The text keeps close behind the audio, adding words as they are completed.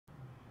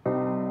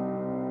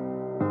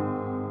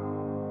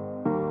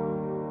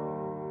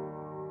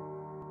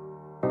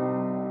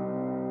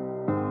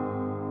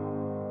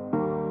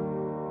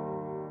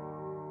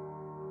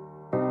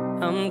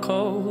I'm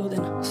cold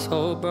and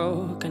so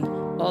broken,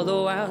 all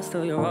the while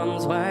still your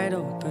arms wide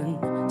open.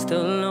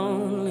 Still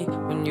lonely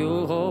when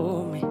you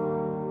hold me.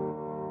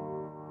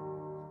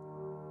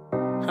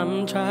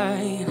 I'm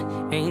trying,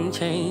 ain't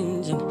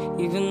changing,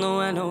 even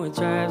though I know it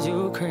drives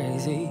you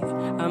crazy.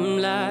 I'm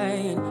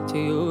lying to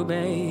you,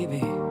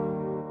 baby.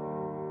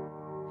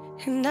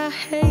 And I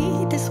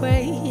hate this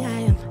way I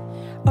am.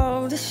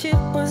 Oh, this shit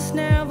was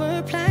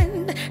never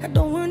planned. I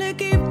don't wanna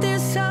give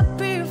this up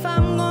if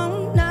I'm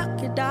gonna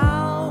knock it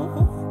down.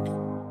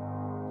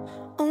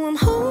 Oh, I'm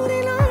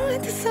holding on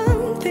to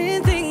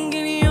something,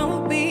 thinking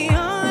you'll be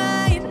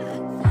alright,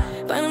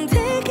 but I'm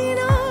taking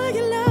all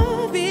your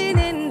loving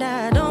and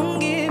I don't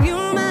give you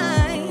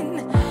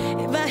mine.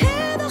 If I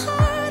had the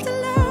heart to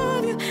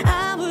love you,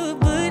 I would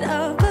put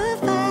up a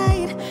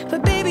fight,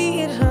 but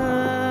baby, it hurts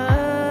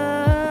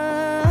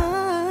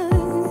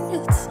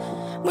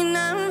when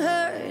I'm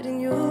hurting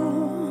you.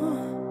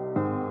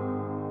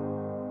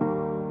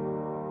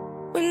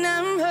 When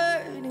I'm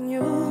hurting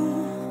you.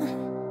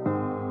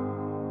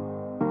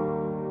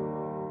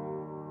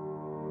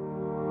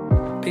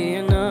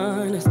 Being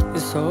honest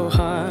is so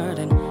hard,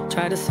 and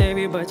try to save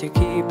you, but you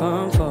keep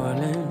on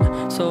falling.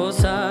 So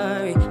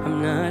sorry,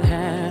 I'm not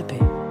happy.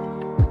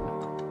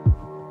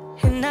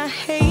 And I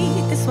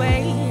hate this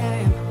way I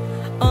am.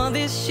 All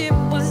this shit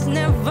was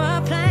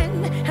never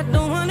planned. I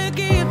don't wanna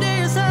give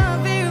this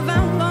up if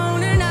I'm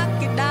gonna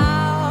knock it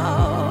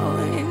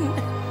down.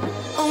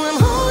 Oh, I'm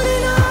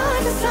holding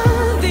on to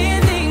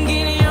something,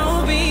 thinking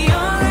you'll be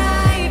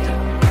alright,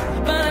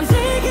 but I'm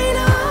taking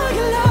all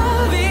your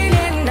loving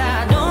and I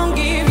don't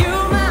give you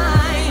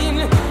mine.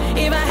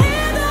 If I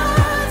had the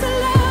heart to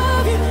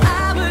love you,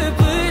 I would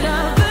put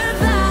up a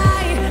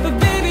fight, but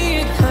baby,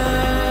 it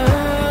hurts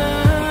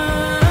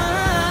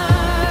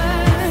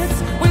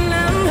when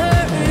I'm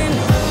hurting.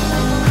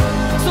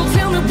 So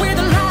tell me where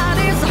the light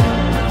is,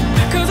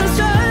 'cause I'm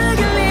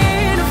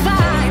struggling to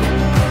find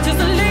just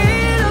a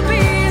little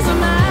piece of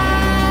mine.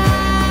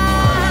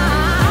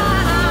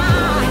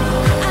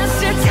 I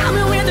said, tell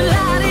me where the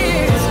light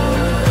is.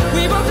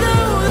 We both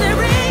know there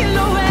ain't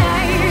no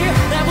way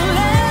that we'll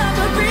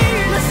ever be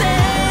the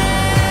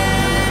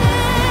same.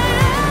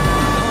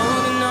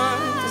 Holding on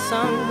to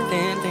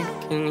something,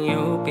 thinking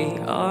you'll be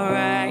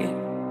alright,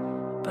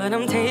 but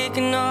I'm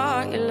taking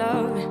all your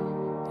love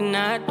and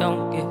I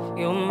don't give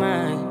you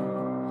mine.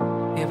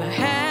 If I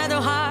had the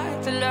heart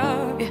to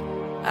love you,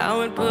 I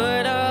would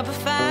put up a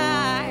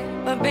fight,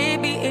 but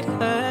baby, it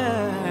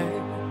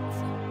hurts.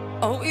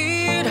 Oh,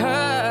 it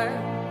hurts.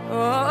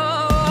 Oh.